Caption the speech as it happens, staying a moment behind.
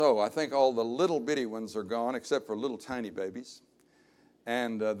So I think all the little bitty ones are gone except for little tiny babies.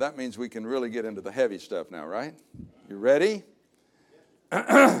 And that means we can really get into the heavy stuff now, right? You ready?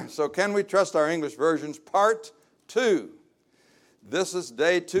 So can we trust our English versions? Part 2. This is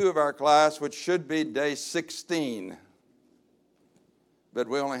day 2 of our class, which should be day 16. But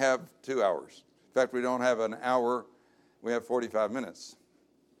we only have 2 hours. In fact, we don't have an hour. We have 45 minutes.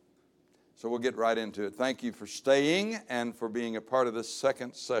 So we'll get right into it. Thank you for staying and for being a part of this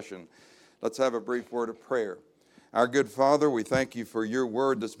second session. Let's have a brief word of prayer. Our good Father, we thank you for your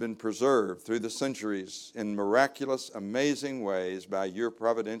word that's been preserved through the centuries in miraculous, amazing ways by your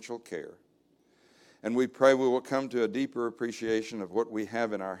providential care. And we pray we will come to a deeper appreciation of what we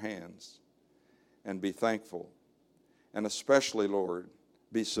have in our hands and be thankful. And especially, Lord,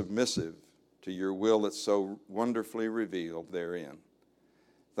 be submissive to your will that's so wonderfully revealed therein.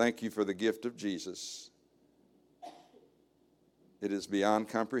 Thank you for the gift of Jesus. It is beyond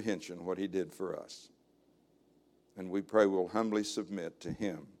comprehension what he did for us. And we pray we'll humbly submit to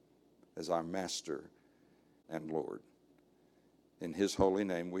him as our Master and Lord. In his holy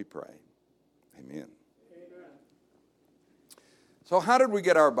name we pray. Amen. Amen. So how did we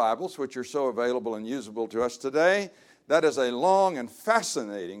get our Bibles, which are so available and usable to us today? That is a long and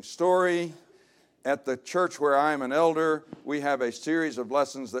fascinating story. At the church where I am an elder, we have a series of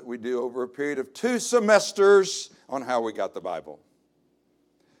lessons that we do over a period of 2 semesters on how we got the Bible.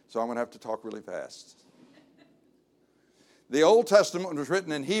 So I'm going to have to talk really fast. The Old Testament was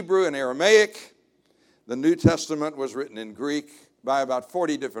written in Hebrew and Aramaic. The New Testament was written in Greek by about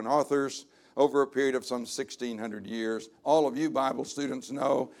 40 different authors over a period of some 1,600 years. All of you Bible students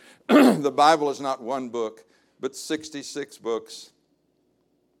know the Bible is not one book, but 66 books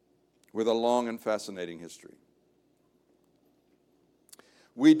with a long and fascinating history.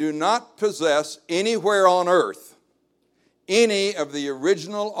 We do not possess anywhere on earth any of the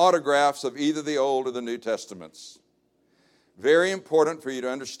original autographs of either the Old or the New Testaments. Very important for you to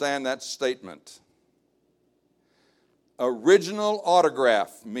understand that statement. Original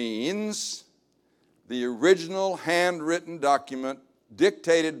autograph means the original handwritten document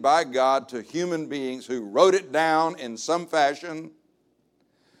dictated by God to human beings who wrote it down in some fashion.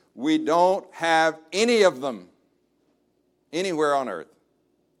 We don't have any of them anywhere on earth.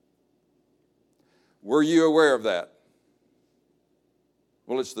 Were you aware of that?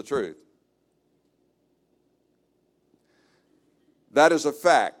 Well, it's the truth. That is a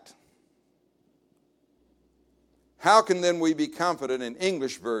fact. How can then we be confident in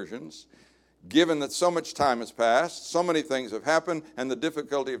English versions, given that so much time has passed, so many things have happened, and the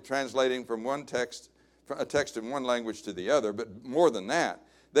difficulty of translating from a text in one language to the other, but more than that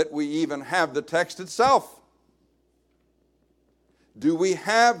we even have the text itself? Do we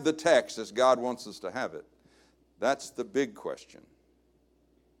have the text as God wants us to have it? That's the big question.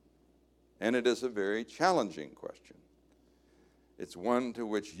 And it is a very challenging question. It's one to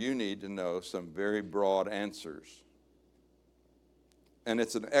which you need to know some very broad answers. And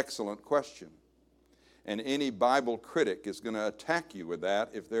it's an excellent question. And any Bible critic is going to attack you with that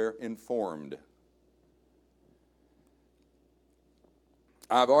if they're informed.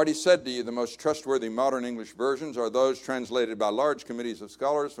 I've already said to you the most trustworthy modern English versions are those translated by large committees of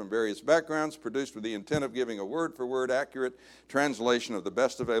scholars from various backgrounds, produced with the intent of giving a word-for-word accurate translation of the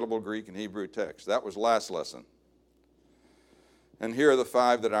best available Greek and Hebrew text. That was last lesson. And here are the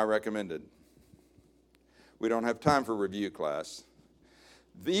 5 that I recommended. We don't have time for review class.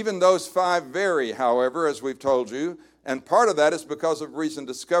 Even those 5 vary, however, as we've told you, and part of that is because of recent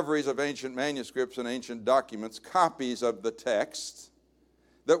discoveries of ancient manuscripts and ancient documents, copies of the text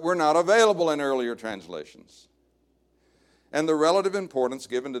that were not available in earlier translations, and the relative importance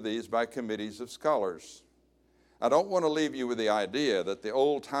given to these by committees of scholars. I don't want to leave you with the idea that the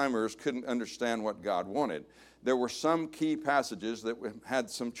old-timers couldn't understand what God wanted. There were some key passages that had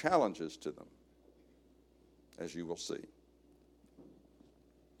some challenges to them, as you will see.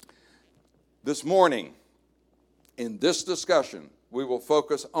 This morning, in this discussion, we will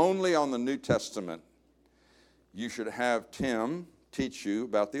focus only on the New Testament. You should have Tim teach you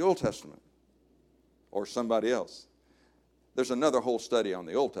about the Old Testament, or somebody else. There's another whole study on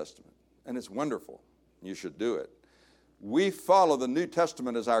the Old Testament, and it's wonderful. You should do it. We follow the New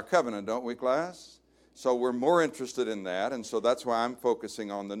Testament as our covenant, don't we, class? So we're more interested in that, and so that's why I'm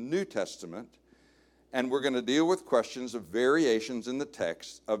focusing on the New Testament. And we're going to deal with questions of variations in the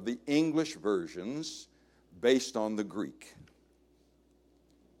text of the English versions based on the Greek.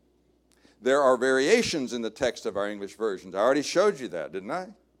 There are variations in the text of our English versions. I already showed you that, didn't I?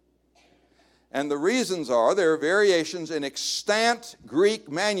 And the reasons are there are variations in extant Greek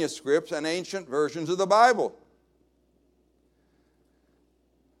manuscripts and ancient versions of the Bible.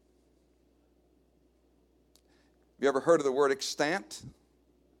 You ever heard of the word extant?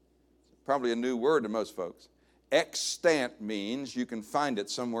 Probably a new word to most folks. Extant means you can find it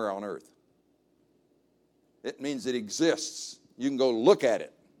somewhere on earth. It means it exists. You can go look at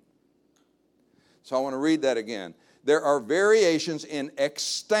it. So I want to read that again. There are variations in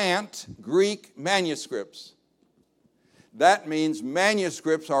extant Greek manuscripts. That means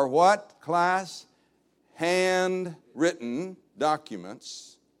manuscripts are what, class? Handwritten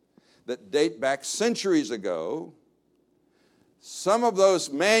documents that date back centuries ago. Some of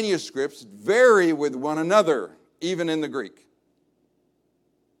those manuscripts vary with one another, even in the Greek.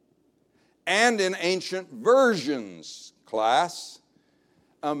 And in ancient versions, class.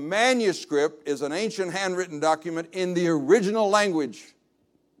 A manuscript is an ancient handwritten document in the original language.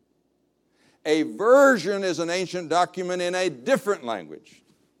 A version is an ancient document in a different language.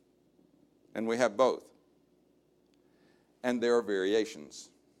 And we have both. And there are variations.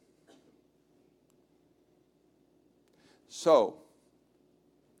 So,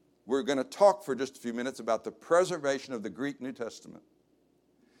 we're going to talk for just a few minutes about the preservation of the Greek New Testament.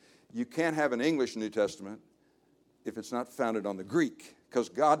 You can't have an English New Testament if it's not founded on the Greek, because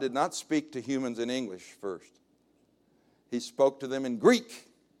God did not speak to humans in English first. He spoke to them in Greek,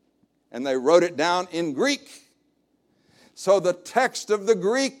 and they wrote it down in Greek. So the text of the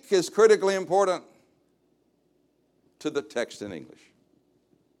Greek is critically important to the text in English.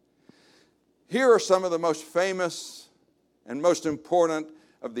 Here are some of the most famous and most important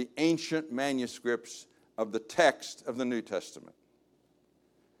of the ancient manuscripts of the text of the New Testament.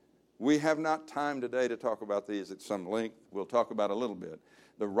 We have not time today to talk about these at some length. We'll talk about a little bit.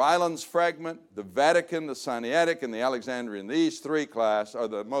 The Rylands fragment, the Vatican, the Sinaitic, and the Alexandrian. These three, class, are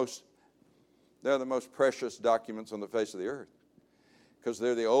the most precious documents on the face of the earth, because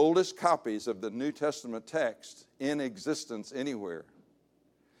they're the oldest copies of the New Testament text in existence anywhere.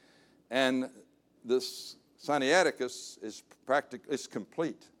 And this Sinaiticus is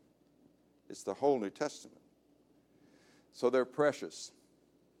complete. It's the whole New Testament. So they're precious.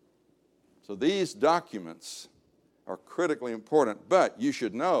 So these documents are critically important, but you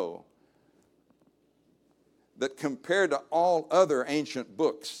should know that compared to all other ancient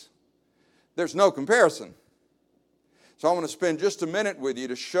books, there's no comparison. So I want to spend just a minute with you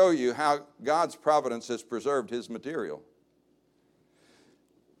to show you how God's providence has preserved his material.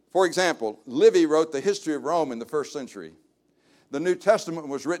 For example, Livy wrote the history of Rome in the 1st century. The New Testament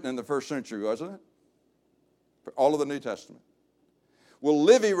was written in the 1st century, wasn't it? All of the New Testament. Well,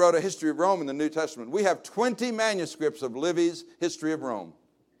 Livy wrote a history of Rome in the New Testament. We have 20 manuscripts of Livy's history of Rome.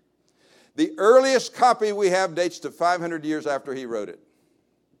 The earliest copy we have dates to 500 years after he wrote it.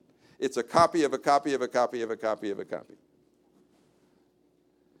 It's a copy of a copy of a copy of a copy of a copy.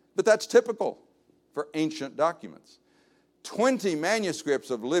 But that's typical for ancient documents. 20 manuscripts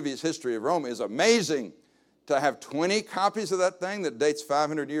of Livy's history of Rome is amazing. To have 20 copies of that thing that dates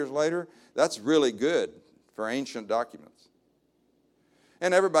 500 years later, that's really good for ancient documents.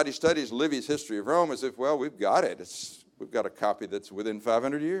 And everybody studies Livy's history of Rome as if, well, we've got it. We've got a copy that's within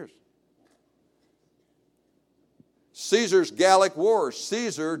 500 years. Caesar's Gallic Wars.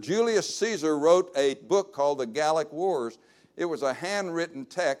 Julius Caesar wrote a book called the Gallic Wars. It was a handwritten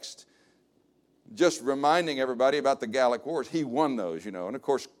text just reminding everybody about the Gallic Wars. He won those, and of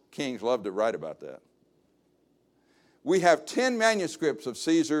course, kings love to write about that. We have 10 manuscripts of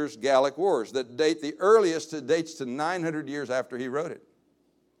Caesar's Gallic Wars that date, the earliest dates to 900 years after he wrote it.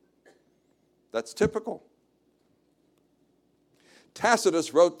 That's typical.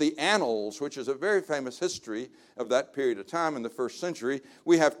 Tacitus wrote the Annals, which is a very famous history of that period of time in the 1st century.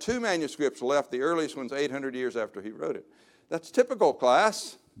 We have 2 manuscripts left, the earliest one's 800 years after he wrote it. That's typical,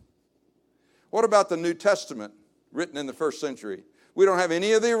 class. What about the New Testament written in the 1st century? We don't have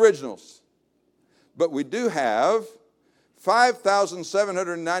any of the originals, but we do have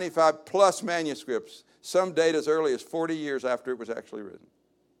 5,795 plus manuscripts, some date as early as 40 years after it was actually written.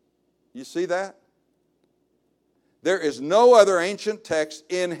 You see that? There is no other ancient text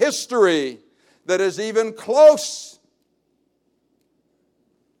in history that is even close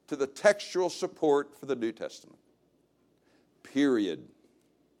to the textual support for the New Testament. Period.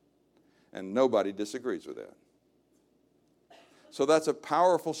 And nobody disagrees with that. So that's a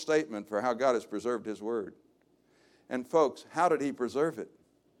powerful statement for how God has preserved his word. And folks, how did he preserve it?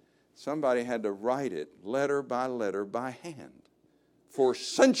 Somebody had to write it letter by hand for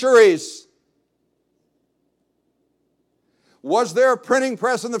centuries. Was there a printing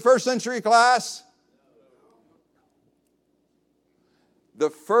press in the 1st century, class? The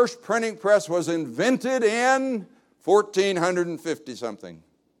first printing press was invented in 1450 something.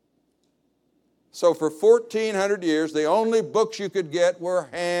 So for 1400 years, the only books you could get were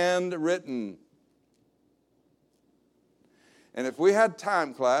handwritten. And if we had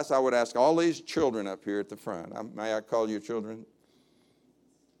time, class, I would ask all these children up here at the front. May I call you children?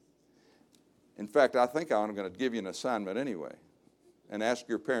 In fact, I think I'm going to give you an assignment anyway and ask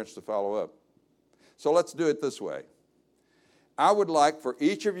your parents to follow up. So let's do it this way. I would like for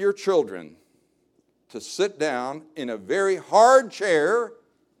each of your children to sit down in a very hard chair,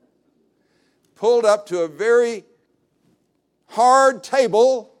 pulled up to a very hard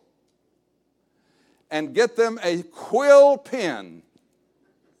table, and get them a quill pen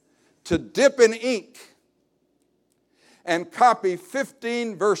to dip in ink and copy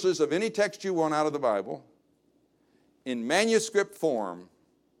 15 verses of any text you want out of the Bible in manuscript form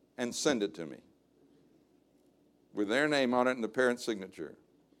and send it to me with their name on it and the parent's signature.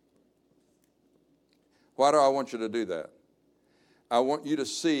 Why do I want you to do that? I want you to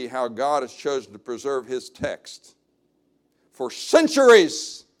see how God has chosen to preserve His text for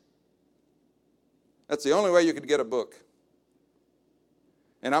centuries. That's the only way you could get a book.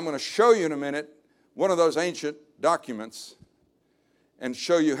 And I'm going to show you in a minute one of those ancient documents and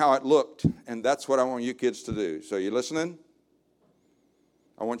show you how it looked. And that's what I want you kids to do. So you listening?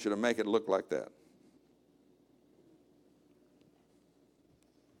 I want you to make it look like that.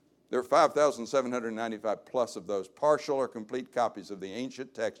 There are 5,795 plus of those partial or complete copies of the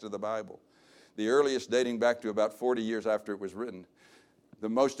ancient text of the Bible, the earliest dating back to about 40 years after it was written. The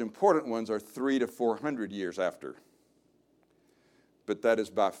most important ones are 300 to 400 years after. But that is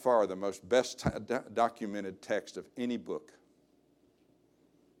by far the most best documented text of any book.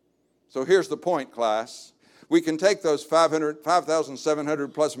 So here's the point, class. We can take those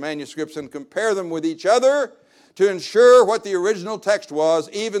 5,700 plus manuscripts and compare them with each other to ensure what the original text was,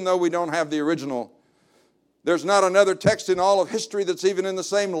 even though we don't have the original. There's not another text in all of history that's even in the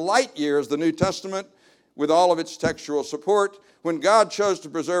same light year as the New Testament, with all of its textual support. When God chose to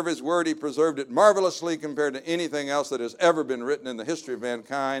preserve His Word, He preserved it marvelously compared to anything else that has ever been written in the history of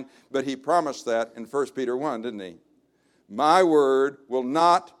mankind. But He promised that in 1 Peter 1, didn't He? My Word will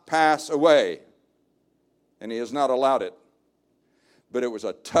not pass away. And He has not allowed it. But it was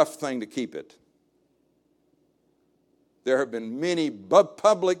a tough thing to keep it. There have been many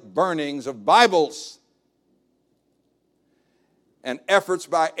public burnings of Bibles and efforts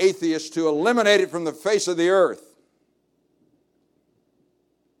by atheists to eliminate it from the face of the earth.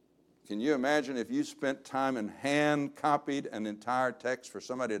 Can you imagine if you spent time and hand-copied an entire text for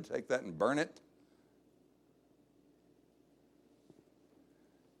somebody to take that and burn it?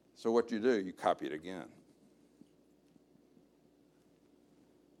 So what you do, you copy it again.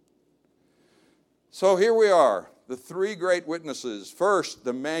 So here we are, the three great witnesses. First,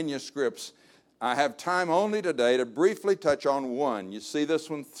 the manuscripts. I have time only today to briefly touch on one. You see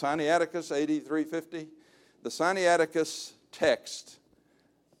this one, Sinaiticus, AD 350? The Sinaiticus text,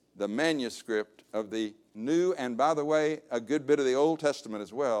 the manuscript of the New, and by the way, a good bit of the Old Testament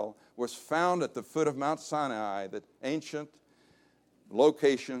as well, was found at the foot of Mount Sinai, the ancient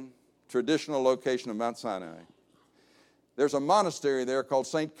location, traditional location of Mount Sinai. There's a monastery there called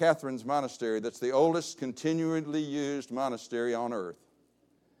St. Catherine's Monastery that's the oldest continually used monastery on earth.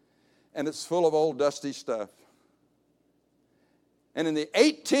 And it's full of old dusty stuff. And in the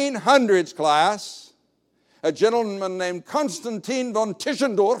 1800s, class, a gentleman named Constantine von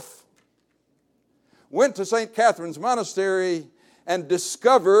Tischendorf went to St. Catherine's Monastery and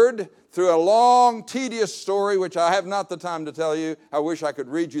discovered, through a long, tedious story, which I have not the time to tell you. I wish I could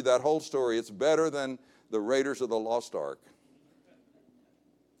read you that whole story. It's better than the Raiders of the Lost Ark.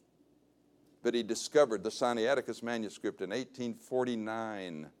 But he discovered the Sinaiticus manuscript in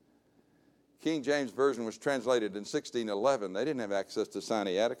 1849. King James Version was translated in 1611. They didn't have access to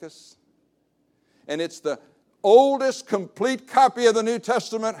Sinaiticus. And it's the oldest complete copy of the New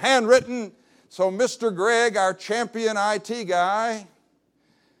Testament, handwritten. So Mr. Gregg, our champion IT guy,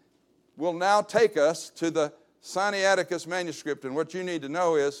 will now take us to the Sinaiticus manuscript. And what you need to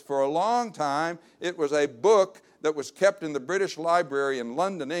know is, for a long time, it was a book that was kept in the British Library in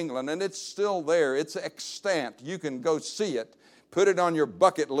London, England, and it's still there. It's extant. You can go see it. Put it on your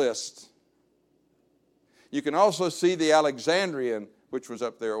bucket list. You can also see the Alexandrian, which was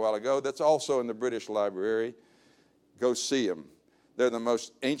up there a while ago. That's also in the British Library. Go see them. They're the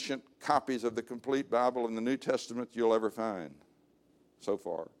most ancient copies of the complete Bible in the New Testament you'll ever find so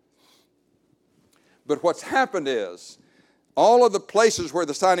far. But what's happened is, all of the places where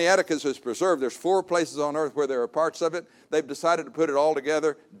the Sinaiticus is preserved, there's 4 places on earth where there are parts of it. They've decided to put it all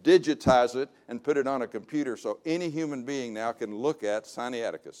together, digitize it, and put it on a computer so any human being now can look at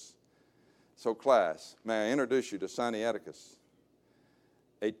Sinaiticus. So class, may I introduce you to Sinaiticus,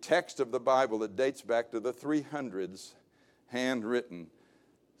 a text of the Bible that dates back to the 300s, handwritten.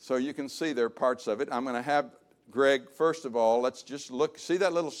 So you can see there are parts of it. I'm going to have Greg, first of all, let's just look. See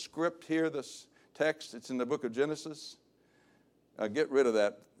that little script here, this text? It's in the book of Genesis. Get rid of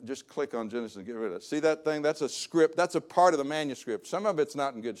that. Just click on Genesis and get rid of it. See that thing? That's a script. That's a part of the manuscript. Some of it's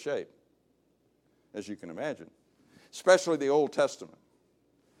not in good shape, as you can imagine, especially the Old Testament.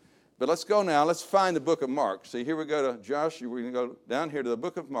 But let's go now. Let's find the book of Mark. See, here we go to Josh. We're going to go down here to the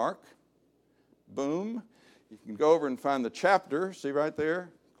book of Mark. Boom. You can go over and find the chapter. See right there?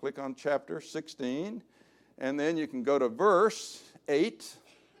 Click on chapter 16. And then you can go to verse 8.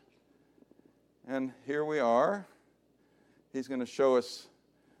 And here we are. He's going to show us.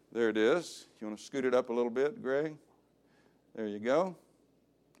 There it is. You want to scoot it up a little bit, Greg? There you go.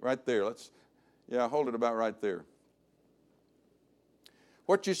 Right there. Hold it about right there.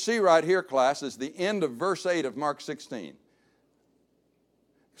 What you see right here, class, is the end of verse 8 of Mark 16.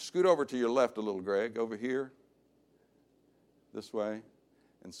 Scoot over to your left a little, Greg, over here. This way.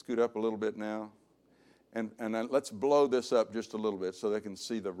 And scoot up a little bit now. And let's blow this up just a little bit so they can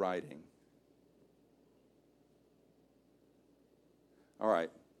see the writing. All right.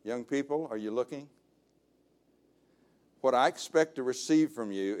 Young people, are you looking? What I expect to receive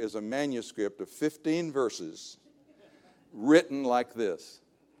from you is a manuscript of 15 verses written like this.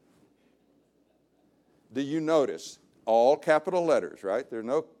 Do you notice? All capital letters, right? There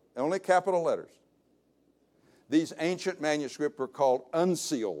are only capital letters. These ancient manuscripts were called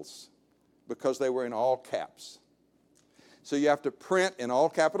uncials because they were in all caps. So you have to print in all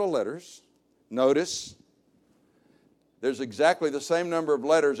capital letters. Notice, there's exactly the same number of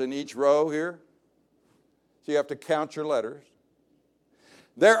letters in each row here. So you have to count your letters.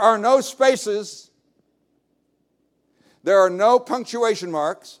 There are no spaces. There are no punctuation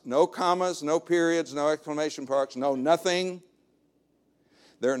marks, no commas, no periods, no exclamation marks, no nothing.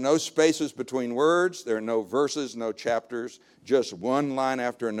 There are no spaces between words. There are no verses, no chapters, just one line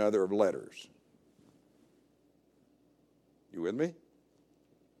after another of letters. You with me?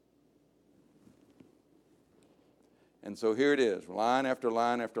 And so here it is, line after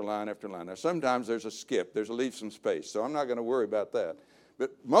line after line after line. Now, sometimes there's a skip. There's a leave some space, so I'm not going to worry about that.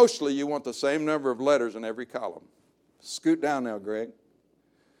 But mostly you want the same number of letters in every column. Scoot down now, Greg.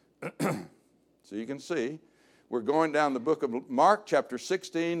 So you can see, we're going down the book of Mark, chapter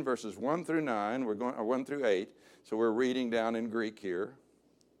 16, verses 1 through 9. We're going, or 1 through 8. So we're reading down in Greek here.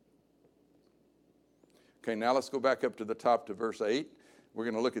 Okay, now let's go back up to the top to verse 8. We're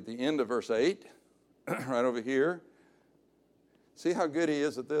going to look at the end of verse 8, right over here. See how good he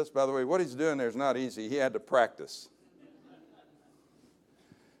is at this? By the way, what he's doing there is not easy. He had to practice.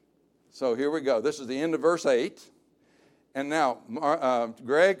 So here we go. This is the end of verse 8. And now,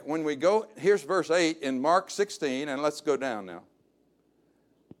 Greg, when we go, here's verse 8 in Mark 16, and let's go down now.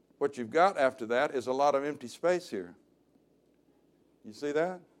 What you've got after that is a lot of empty space here. You see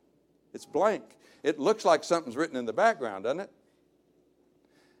that? It's blank. It looks like something's written in the background, doesn't it?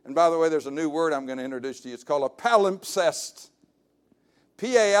 And by the way, there's a new word I'm going to introduce to you. It's called a palimpsest.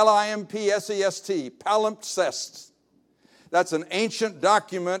 P-A-L-I-M-P-S-E-S-T, palimpsest. That's an ancient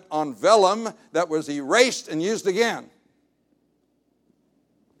document on vellum that was erased and used again.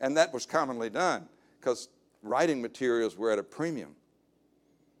 And that was commonly done because writing materials were at a premium.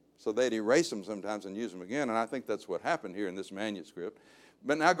 So they'd erase them sometimes and use them again, and I think that's what happened here in this manuscript.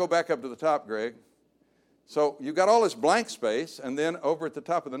 But now go back up to the top, Greg. So you've got all this blank space, and then over at the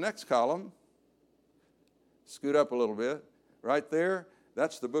top of the next column, scoot up a little bit, right there,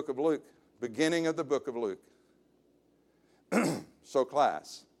 that's the book of Luke, beginning of the book of Luke. So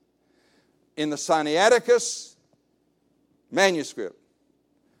class, in the Sinaiticus manuscript,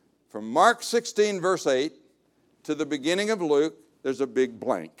 from Mark 16, verse 8, to the beginning of Luke, there's a big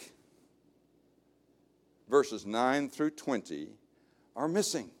blank. Verses 9 through 20 are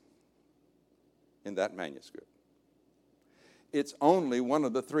missing in that manuscript. It's only one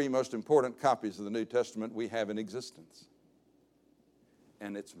of the three most important copies of the New Testament we have in existence.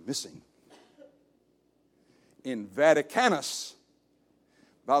 And it's missing. In Vaticanus,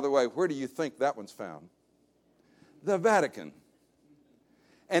 by the way, where do you think that one's found? The Vatican.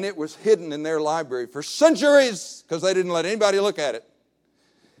 And it was hidden in their library for centuries because they didn't let anybody look at it.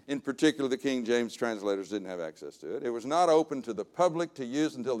 In particular, the King James translators didn't have access to it. It was not open to the public to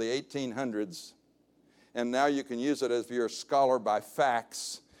use until the 1800s. And now you can use it as if you're a scholar by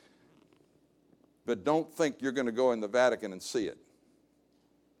fax. But don't think you're going to go in the Vatican and see it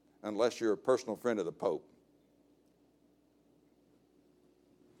unless you're a personal friend of the Pope.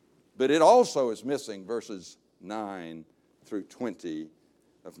 But it also is missing verses 9 through 20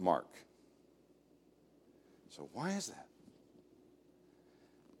 of Mark. So why is that?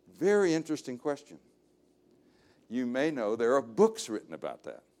 Very interesting question. You may know there are books written about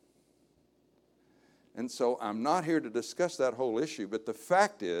that. And so I'm not here to discuss that whole issue, but the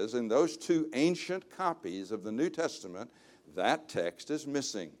fact is, in those two ancient copies of the New Testament, that text is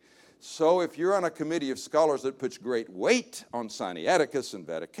missing. So if you're on a committee of scholars that puts great weight on Sinaiticus and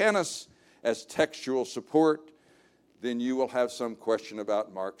Vaticanus as textual support, then you will have some question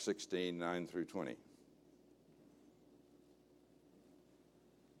about Mark 16, 9 through 20.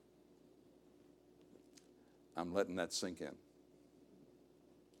 I'm letting that sink in.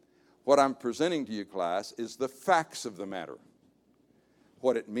 What I'm presenting to you, class, is the facts of the matter.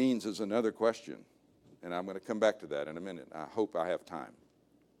 What it means is another question, and I'm going to come back to that in a minute. I hope I have time.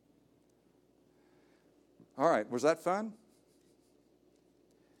 All right, was that fun?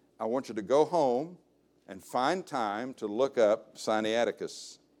 I want you to go home and find time to look up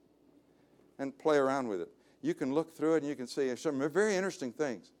Sinaiticus and play around with it. You can look through it and you can see some very interesting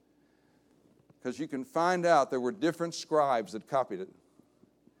things, because you can find out there were different scribes that copied it.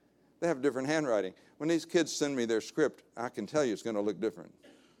 They have different handwriting. When these kids send me their script, I can tell you it's going to look different,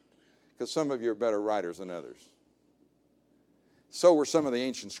 because some of you are better writers than others. So were some of the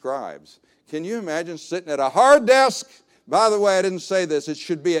ancient scribes. Can you imagine sitting at a hard desk? By the way, I didn't say this. It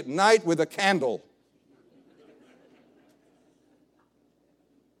should be at night with a candle.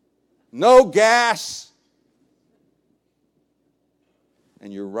 No gas.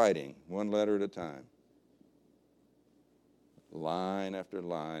 And you're writing one letter at a time. Line after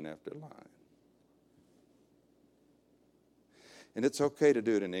line after line. And it's okay to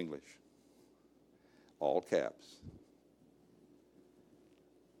do it in English. All caps.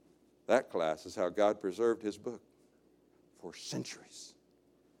 That, class, is how God preserved his book for centuries.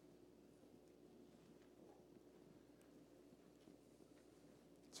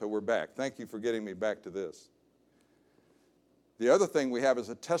 So we're back. Thank you for getting me back to this. The other thing we have as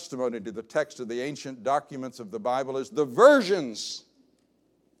a testimony to the text of the ancient documents of the Bible is the versions.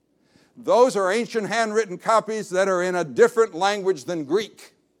 Those are ancient handwritten copies that are in a different language than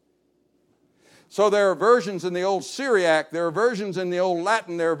Greek. So there are versions in the old Syriac, there are versions in the old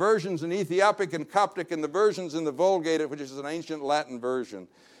Latin, there are versions in Ethiopic and Coptic, and the versions in the Vulgate, which is an ancient Latin version,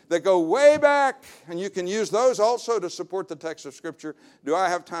 that go way back, and you can use those also to support the text of Scripture. Do I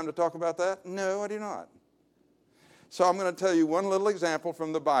have time to talk about that? No, I do not. So I'm going to tell you one little example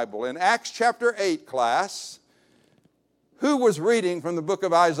from the Bible. In Acts chapter 8, class, who was reading from the book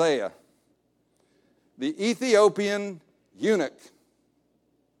of Isaiah? The Ethiopian eunuch.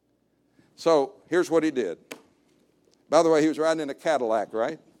 So here's what he did. By the way, he was riding in a Cadillac,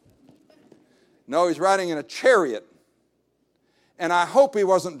 right? No, he's riding in a chariot. And I hope he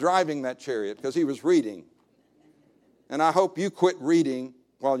wasn't driving that chariot, because he was reading. And I hope you quit reading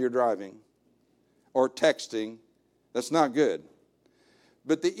while you're driving or texting. That's not good.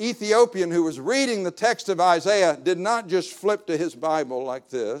 But the Ethiopian who was reading the text of Isaiah did not just flip to his Bible like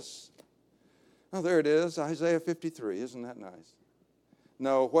this. Oh, there it is, Isaiah 53. Isn't that nice?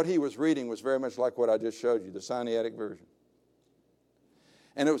 No, what he was reading was very much like what I just showed you, the Sinaitic version.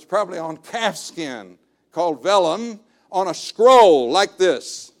 And it was probably on calf skin, called vellum, on a scroll like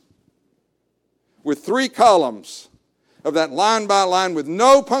this, with 3 columns of that line by line with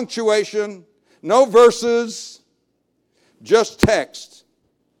no punctuation, no verses, just text.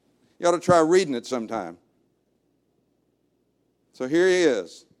 You ought to try reading it sometime. So here he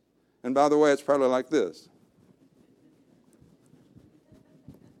is. And by the way, it's probably like this.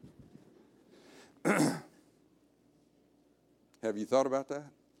 Have you thought about that?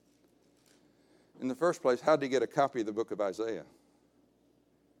 In the first place, how did he get a copy of the book of Isaiah?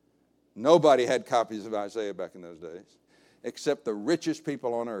 Nobody had copies of Isaiah back in those days, except the richest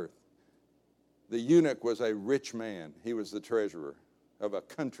people on earth. The eunuch was a rich man. He was the treasurer of a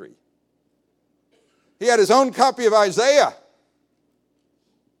country. He had his own copy of Isaiah.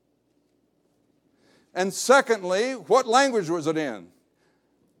 And secondly, what language was it in?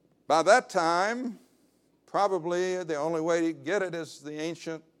 By that time, probably the only way to get it is the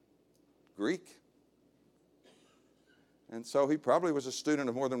ancient Greek. And so he probably was a student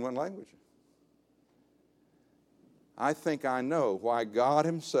of more than one language. I think I know why God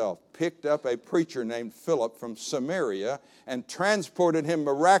himself picked up a preacher named Philip from Samaria and transported him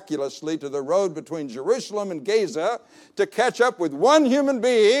miraculously to the road between Jerusalem and Gaza to catch up with one human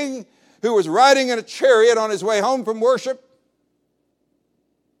being who was riding in a chariot on his way home from worship,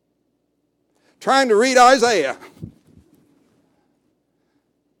 trying to read Isaiah.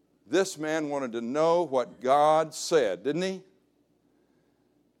 This man wanted to know what God said, didn't he?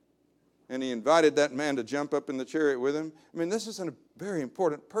 And he invited that man to jump up in the chariot with him. I mean, this isn't a very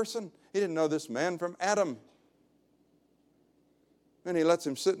important person. He didn't know this man from Adam. And he lets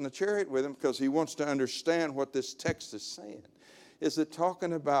him sit in the chariot with him because he wants to understand what this text is saying. Is it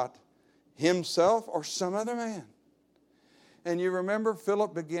talking about himself or some other man. And you remember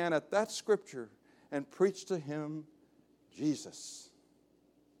Philip began at that scripture and preached to him Jesus.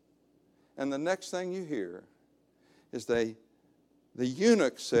 And the next thing you hear is the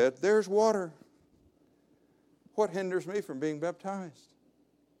eunuch said, there's water. What hinders me from being baptized?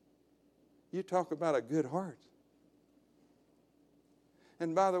 You talk about a good heart.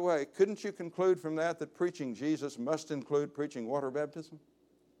 And by the way, couldn't you conclude from that preaching Jesus must include preaching water baptism?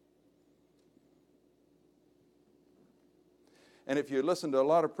 And if you listen to a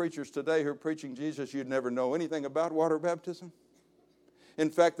lot of preachers today who are preaching Jesus, you'd never know anything about water baptism. In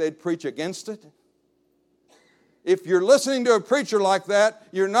fact, they'd preach against it. If you're listening to a preacher like that,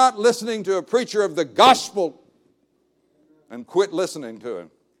 you're not listening to a preacher of the gospel. And quit listening to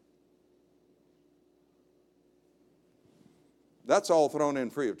him. That's all thrown in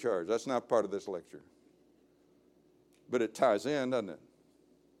free of charge. That's not part of this lecture. But it ties in, doesn't it?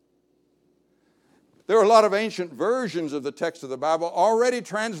 There are a lot of ancient versions of the text of the Bible already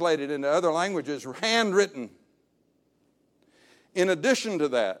translated into other languages, handwritten. In addition to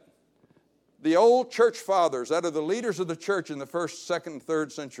that, the old church fathers, that are the leaders of the church in the first, second, and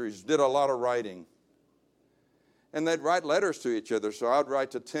third centuries, did a lot of writing. And they'd write letters to each other. So I'd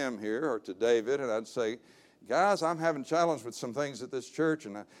write to Tim here or to David, and I'd say, guys, I'm having challenge with some things at this church,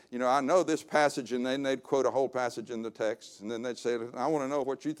 and I know this passage, and then they'd quote a whole passage in the text, and then they'd say, I want to know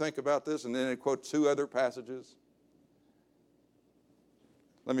what you think about this, and then they'd quote 2 other passages.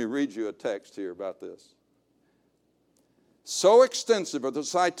 Let me read you a text here about this. So extensive are the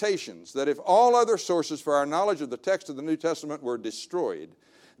citations that if all other sources for our knowledge of the text of the New Testament were destroyed,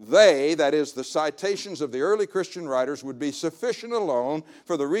 they, that is, the citations of the early Christian writers, would be sufficient alone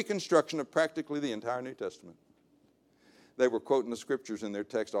for the reconstruction of practically the entire New Testament. They were quoting the scriptures in their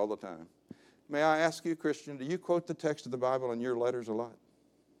text all the time. May I ask you, Christian, do you quote the text of the Bible in your letters a lot?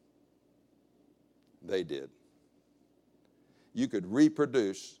 They did. You could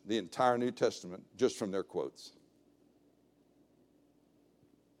reproduce the entire New Testament just from their quotes.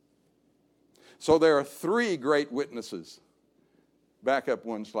 So there are 3 great witnesses. Back up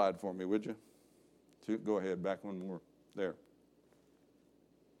one slide for me, would you? Go ahead, back one more. There.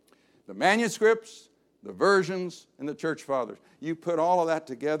 The manuscripts, the versions, and the church fathers. You put all of that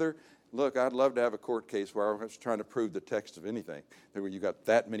together. Look, I'd love to have a court case where I was trying to prove the text of anything, where you got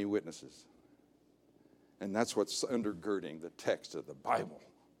that many witnesses. And that's what's undergirding the text of the Bible.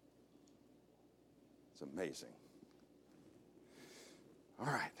 It's amazing. All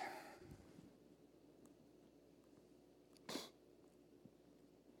right.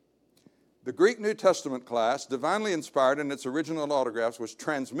 The Greek New Testament class, divinely inspired in its original autographs, was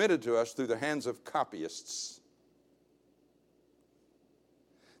transmitted to us through the hands of copyists.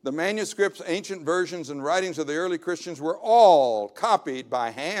 The manuscripts, ancient versions, and writings of the early Christians were all copied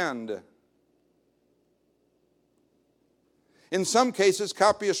by hand. In some cases,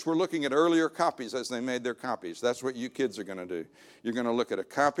 copyists were looking at earlier copies as they made their copies. That's what you kids are going to do. You're going to look at a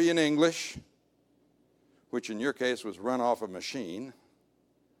copy in English, which in your case was run off a machine,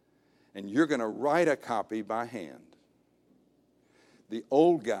 and you're going to write a copy by hand. The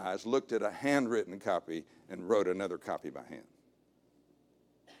old guys looked at a handwritten copy and wrote another copy by hand.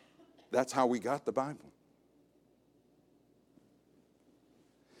 That's how we got the Bible.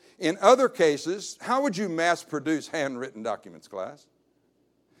 In other cases, how would you mass produce handwritten documents, class?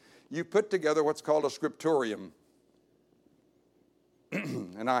 You put together what's called a scriptorium.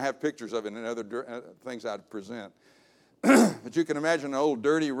 And I have pictures of it in other things I'd present. But you can imagine an old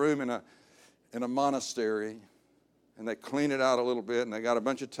dirty room in a monastery, and they clean it out a little bit, and they got a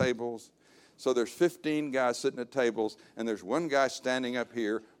bunch of tables. So there's 15 guys sitting at tables, and there's one guy standing up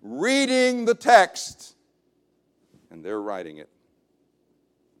here reading the text, and they're writing it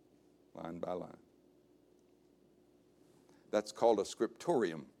line by line. That's called a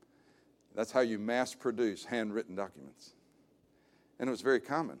scriptorium. That's how you mass produce handwritten documents. And it was very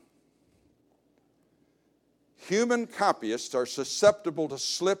common. Human copyists are susceptible to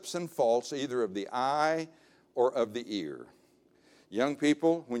slips and faults either of the eye or of the ear. Young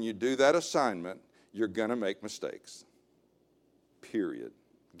people, when you do that assignment, you're going to make mistakes. Period.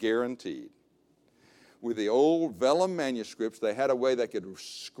 Guaranteed. With the old vellum manuscripts, they had a way they could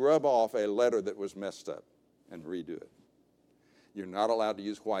scrub off a letter that was messed up and redo it. You're not allowed to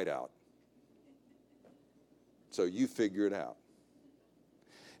use whiteout. So you figure it out.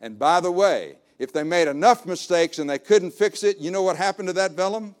 And by the way, if they made enough mistakes and they couldn't fix it, you know what happened to that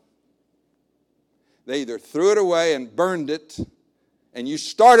vellum? They either threw it away and burned it, and you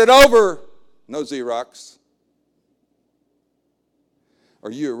started over, no Xerox,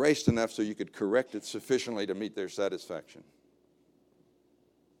 or you erased enough so you could correct it sufficiently to meet their satisfaction.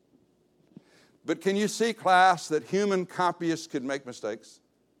 But can you see, class, that human copyists could make mistakes?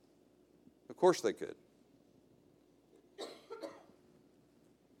 Of course they could.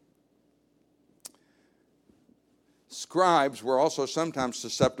 Scribes were also sometimes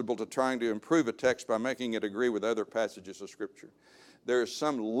susceptible to trying to improve a text by making it agree with other passages of Scripture. There is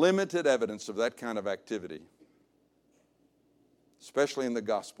some limited evidence of that kind of activity, especially in the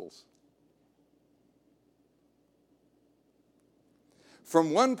Gospels.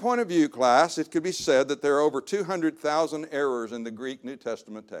 From one point of view, class, it could be said that there are over 200,000 errors in the Greek New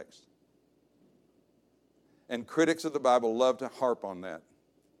Testament text. And critics of the Bible love to harp on that.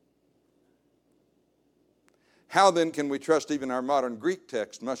 How then can we trust even our modern Greek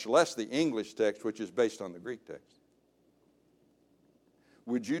text, much less the English text, which is based on the Greek text?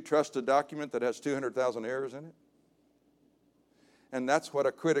 Would you trust a document that has 200,000 errors in it? And that's what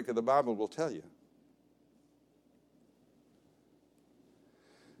a critic of the Bible will tell you.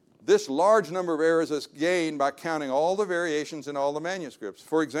 This large number of errors is gained by counting all the variations in all the manuscripts.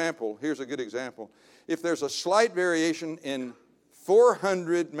 For example, here's a good example. If there's a slight variation in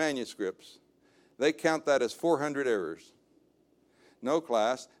 400 manuscripts, they count that as 400 errors. No,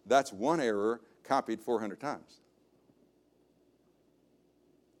 class, that's one error copied 400 times.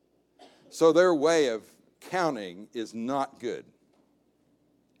 So their way of counting is not good.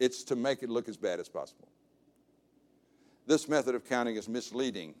 It's to make it look as bad as possible. This method of counting is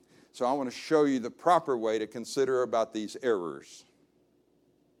misleading. So I want to show you the proper way to consider about these errors.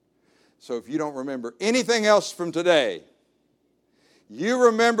 So if you don't remember anything else from today, you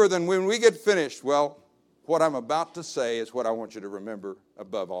remember that when we get finished, well, what I'm about to say is what I want you to remember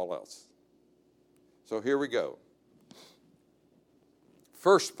above all else. So here we go.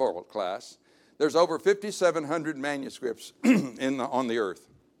 First part, class, there's over 5,700 manuscripts on the earth,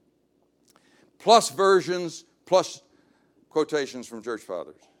 plus versions, plus quotations from church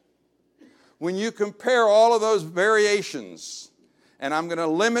fathers. When you compare all of those variations, and I'm going to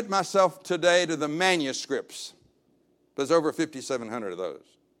limit myself today to the manuscripts, there's over 5,700 of those.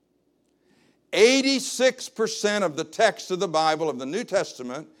 86% of the text of the Bible, of the New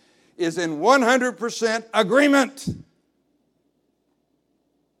Testament, is in 100% agreement.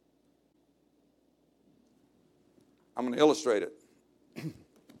 I'm going to illustrate it.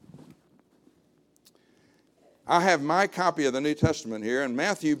 I have my copy of the New Testament here, and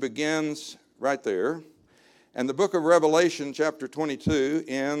Matthew begins right there. And the book of Revelation, chapter 22,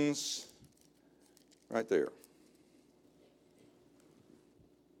 ends right there.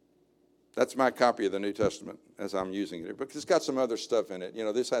 That's my copy of the New Testament as I'm using it. But it's got some other stuff in it. You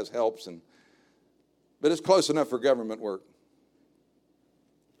know, this has helps, but it's close enough for government work.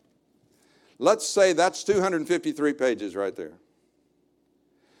 Let's say that's 253 pages right there.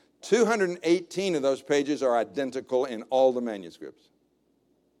 218 of those pages are identical in all the manuscripts.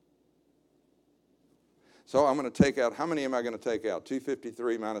 So I'm going to take out, how many am I going to take out?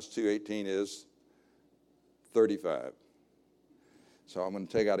 253 minus 218 is 35. So I'm going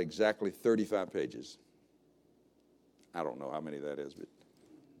to take out exactly 35 pages. I don't know how many that is, but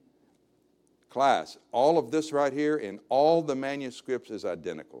class, all of this right here in all the manuscripts is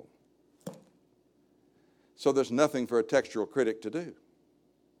identical. So there's nothing for a textual critic to do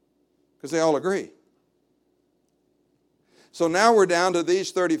because they all agree. So now we're down to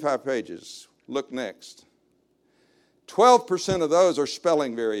these 35 pages. Look next. 12% of those are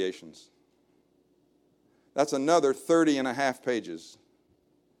spelling variations. That's another 30 and a half pages.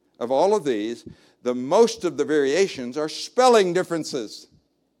 Of all of these, the most of the variations are spelling differences.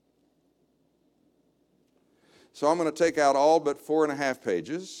 So I'm going to take out all but 4.5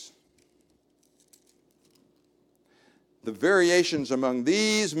 pages. The variations among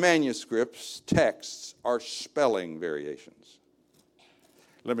these manuscripts, texts, are spelling variations.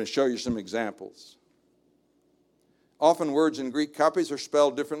 Let me show you some examples. Often words in Greek copies are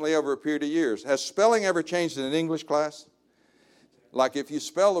spelled differently over a period of years. Has spelling ever changed in an English class? Like if you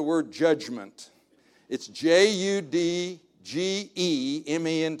spell the word judgment, it's Judgement,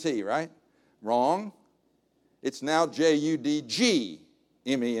 right? Wrong. It's now Judgment.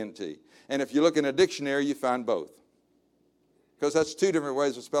 And if you look in a dictionary, you find both. Because that's two different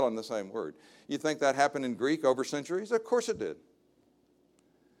ways of spelling the same word. You think that happened in Greek over centuries? Of course it did.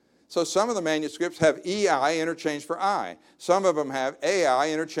 So some of the manuscripts have EI interchanged for I. Some of them have AI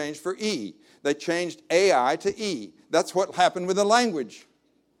interchanged for E. They changed AI to E. That's what happened with the language.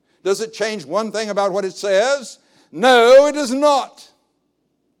 Does it change one thing about what it says? No, it does not.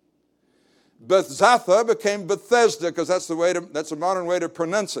 Bethzatha became Bethesda because that's a modern way to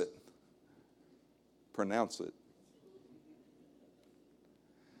pronounce it. Pronounce it.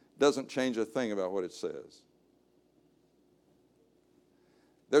 Doesn't change a thing about what it says.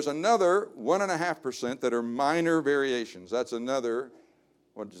 There's another 1.5% that are minor variations. That's another,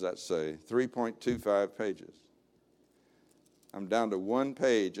 what does that say, 3.25 pages. I'm down to 1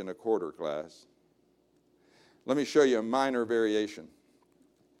 page in a quarter class. Let me show you a minor variation.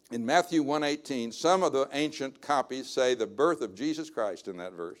 In Matthew 1:18, some of the ancient copies say the birth of Jesus Christ in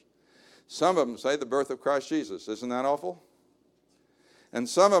that verse. Some of them say the birth of Christ Jesus. Isn't that awful? And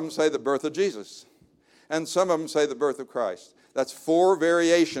some of them say the birth of Jesus. And some of them say the birth of Christ. That's 4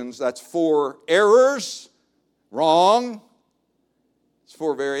 variations. That's 4 errors. Wrong. It's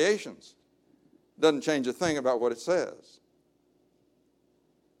 4 variations. Doesn't change a thing about what it says.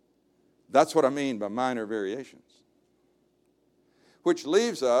 That's what I mean by minor variations. Which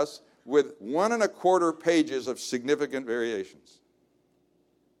leaves us with 1.25 pages of significant variations.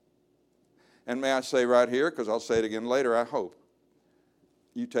 And may I say right here, because I'll say it again later, I hope,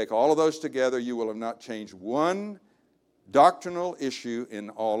 you take all of those together, you will have not changed one doctrinal issue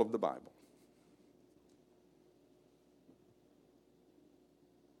in all of the Bible.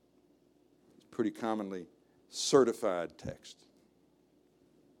 It's pretty commonly certified text.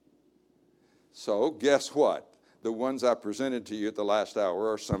 So guess what? The ones I presented to you at the last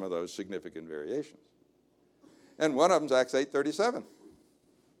hour are some of those significant variations. And one of them is Acts 8:37.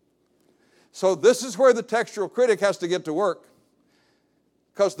 So this is where the textual critic has to get to work,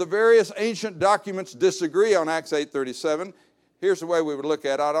 because the various ancient documents disagree on Acts 8:37. Here's the way we would look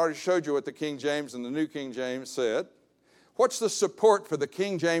at it. I already showed you what the King James and the New King James said. What's the support for the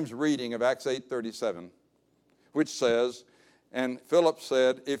King James reading of Acts 8:37, which says, and Philip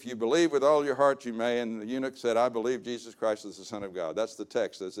said, if you believe with all your heart, you may. And the eunuch said, I believe Jesus Christ is the Son of God. That's the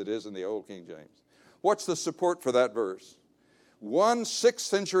text as it is in the Old King James. What's the support for that verse? 1 6th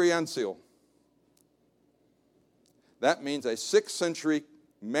century uncial. That means a 6th century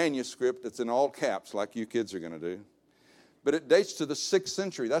manuscript that's in all caps, like you kids are going to do. But it dates to the 6th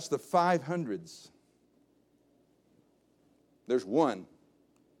century. That's the 500s. There's one.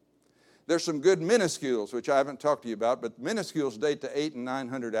 There's some good minuscules, which I haven't talked to you about, but minuscules date to 800 and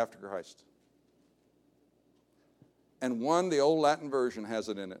 900 after Christ. And one, the old Latin version, has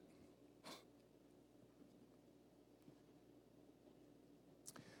it in it.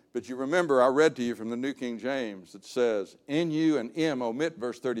 But you remember, I read to you from the New King James, it says, NU and M omit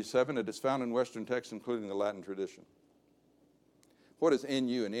verse 37. It is found in Western texts, including the Latin tradition. What is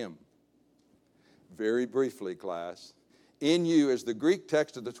NU and M? Very briefly, class. NU is the Greek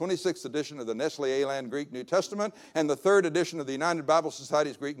text of the 26th edition of the Nestle Aland Greek New Testament and the 3rd edition of the United Bible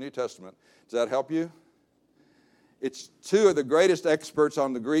Society's Greek New Testament. Does that help you? It's 2 of the greatest experts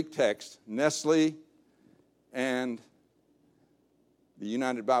on the Greek text, Nestle and the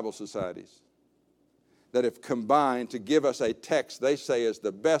United Bible Societies, that have combined to give us a text they say is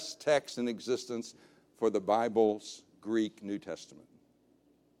the best text in existence for the Bible's Greek New Testament.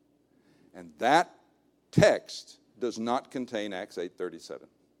 And that text does not contain Acts 8:37.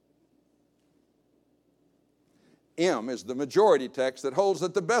 M is the majority text that holds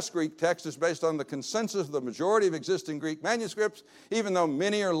that the best Greek text is based on the consensus of the majority of existing Greek manuscripts, even though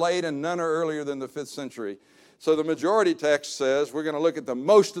many are late and none are earlier than the 5th century. So the majority text says we're going to look at the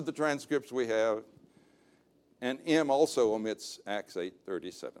most of the transcripts we have, and M also omits Acts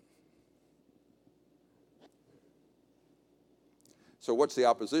 8:37. So what's the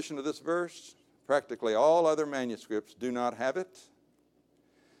opposition to this verse? Practically all other manuscripts do not have it.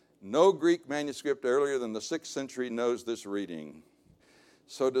 No Greek manuscript earlier than the 6th century knows this reading.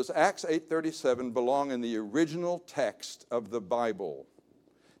 So does Acts 8:37 belong in the original text of the Bible?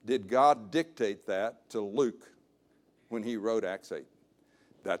 Did God dictate that to Luke when he wrote Acts 8?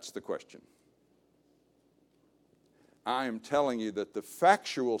 That's the question. I am telling you that the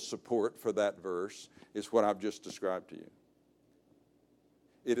factual support for that verse is what I've just described to you.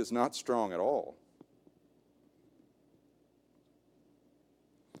 It is not strong at all.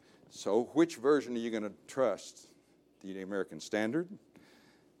 So which version are you going to trust? The American Standard,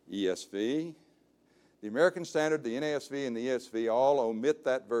 ESV? The American Standard, the NASV, and the ESV all omit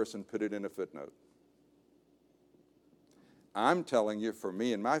that verse and put it in a footnote. I'm telling you, for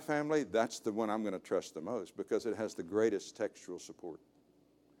me and my family, that's the one I'm going to trust the most because it has the greatest textual support.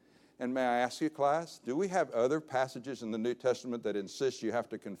 And may I ask you, class, do we have other passages in the New Testament that insist you have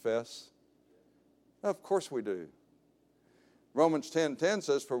to confess? Of course we do. Romans 10:10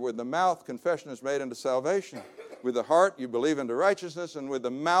 says, for with the mouth confession is made unto salvation. With the heart you believe unto righteousness, and with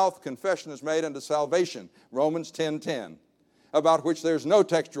the mouth confession is made unto salvation. Romans 10:10, about which there's no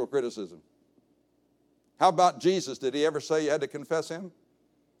textual criticism. How about Jesus? Did he ever say you had to confess him?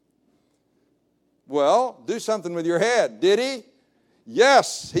 Well, do something with your head. Did he?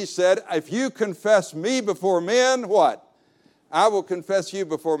 Yes, he said, if you confess me before men, what? I will confess you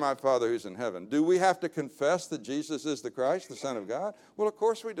before my Father who's in heaven. Do we have to confess that Jesus is the Christ, the Son of God? Well, of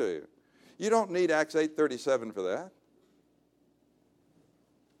course we do. You don't need Acts 8:37 for that.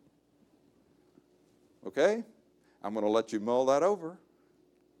 Okay? I'm going to let you mull that over.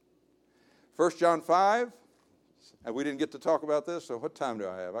 1 John 5. And we didn't get to talk about this, so what time do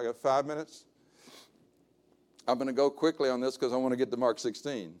I have? I got 5 minutes. I'm going to go quickly on this because I want to get to Mark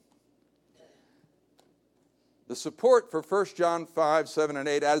 16. The support for 1 John 5, 7, and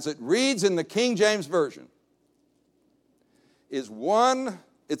 8, as it reads in the King James Version, is one,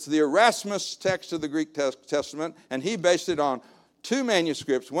 it's the Erasmus text of the Greek Testament, and he based it on two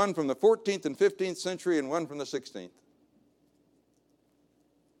manuscripts, one from the 14th and 15th century and one from the 16th.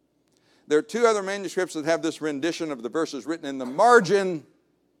 There are two other manuscripts that have this rendition of the verses written in the margin,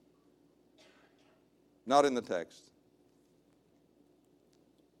 not in the text.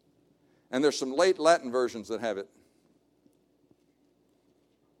 And there's some late Latin versions that have it.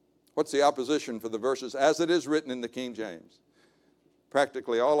 What's the opposition for the verses as it is written in the King James?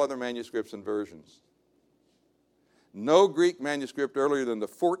 Practically all other manuscripts and versions. No Greek manuscript earlier than the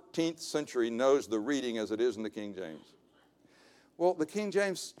 14th century knows the reading as it is in the King James. Well, the King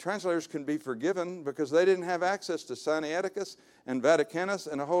James translators can be forgiven because they didn't have access to Sinaiticus and Vaticanus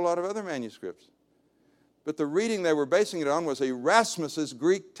and a whole lot of other manuscripts. But the reading they were basing it on was Erasmus's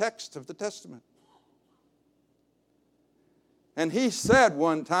Greek text of the Testament. And he said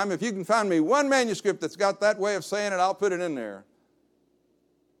one time, if you can find me one manuscript that's got that way of saying it, I'll put it in there.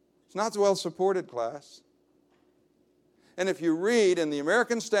 It's not well supported, class. And if you read in the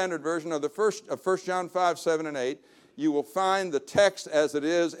American Standard Version of 1 John 5, 7, and 8, you will find the text as it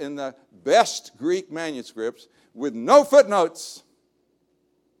is in the best Greek manuscripts with no footnotes.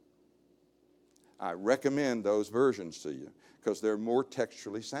 I recommend those versions to you because they're more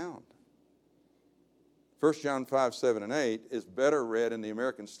textually sound. 1 John 5, 7, and 8 is better read in the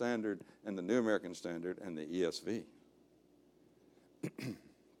American Standard and the New American Standard and the ESV.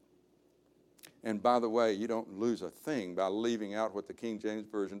 And by the way, you don't lose a thing by leaving out what the King James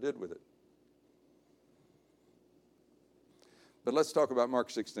Version did with it. But let's talk about Mark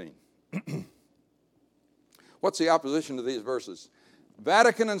 16. What's the opposition to these verses?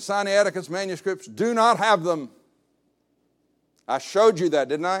 Vatican and Sinaiticus manuscripts do not have them. I showed you that,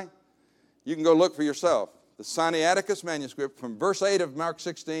 didn't I? You can go look for yourself. The Sinaiticus manuscript from verse 8 of Mark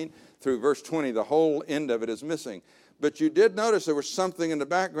 16 through verse 20, the whole end of it is missing. But you did notice there was something in the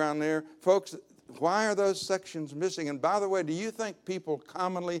background there. Folks, why are those sections missing? And by the way, do you think people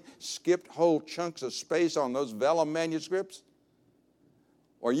commonly skipped whole chunks of space on those vellum manuscripts?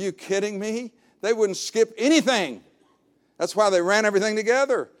 Are you kidding me? They wouldn't skip anything. That's why they ran everything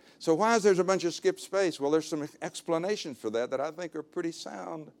together. So why is there a bunch of skipped space? Well, there's some explanations for that I think are pretty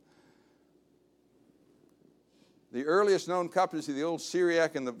sound. The earliest known copies of the Old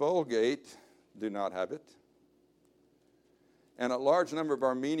Syriac and the Vulgate do not have it. And a large number of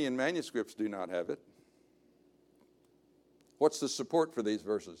Armenian manuscripts do not have it. What's the support for these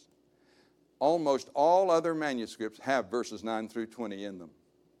verses? Almost all other manuscripts have verses 9 through 20 in them.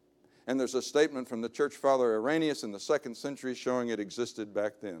 And there's a statement from the church father Irenaeus in the 2nd century showing it existed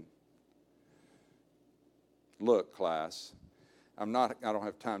back then. Look, class, I don't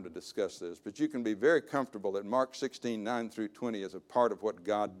have time to discuss this, but you can be very comfortable that Mark 16, 9 through 20 is a part of what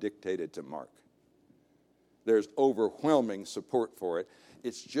God dictated to Mark. There's overwhelming support for it.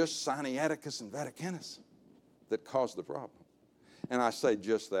 It's just Sinaiticus and Vaticanus that caused the problem. And I say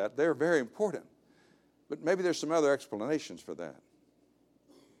just that. They're very important. But maybe there's some other explanations for that.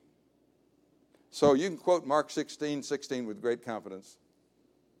 So you can quote Mark 16, 16 with great confidence,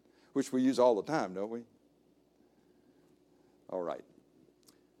 which we use all the time, don't we? All right.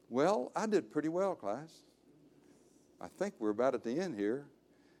 Well, I did pretty well, class. I think we're about at the end here.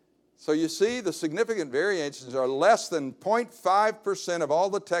 So you see, the significant variations are less than 0.5% of all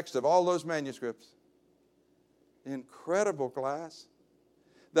the text of all those manuscripts. Incredible, class.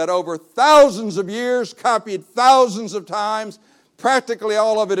 That over thousands of years, copied thousands of times, practically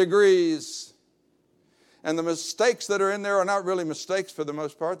all of it agrees. And the mistakes that are in there are not really mistakes for the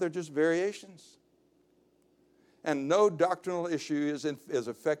most part. They're just variations. And no doctrinal issue is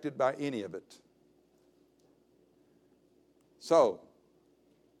affected by any of it. So,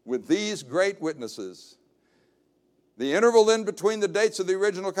 with these great witnesses, the interval then between the dates of the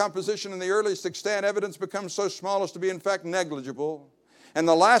original composition and the earliest extant evidence becomes so small as to be in fact negligible. And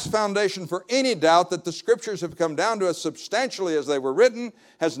the last foundation for any doubt that the Scriptures have come down to us substantially as they were written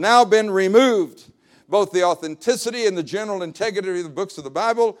has now been removed. Both the authenticity and the general integrity of the books of the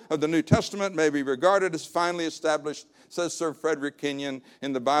Bible, of the New Testament, may be regarded as finally established, says Sir Frederick Kenyon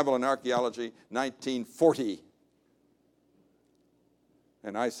in the Bible and Archaeology, 1940.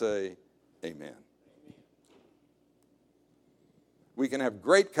 And I say, amen. We can have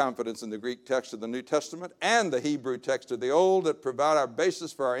great confidence in the Greek text of the New Testament and the Hebrew text of the Old that provide our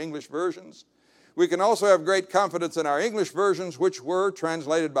basis for our English versions. We can also have great confidence in our English versions, which were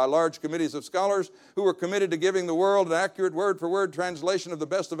translated by large committees of scholars who were committed to giving the world an accurate word-for-word translation of the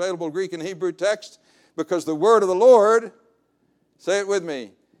best available Greek and Hebrew text, because the word of the Lord, say it with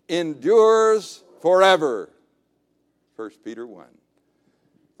me, endures forever. 1 Peter 1.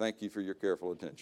 Thank you for your careful attention.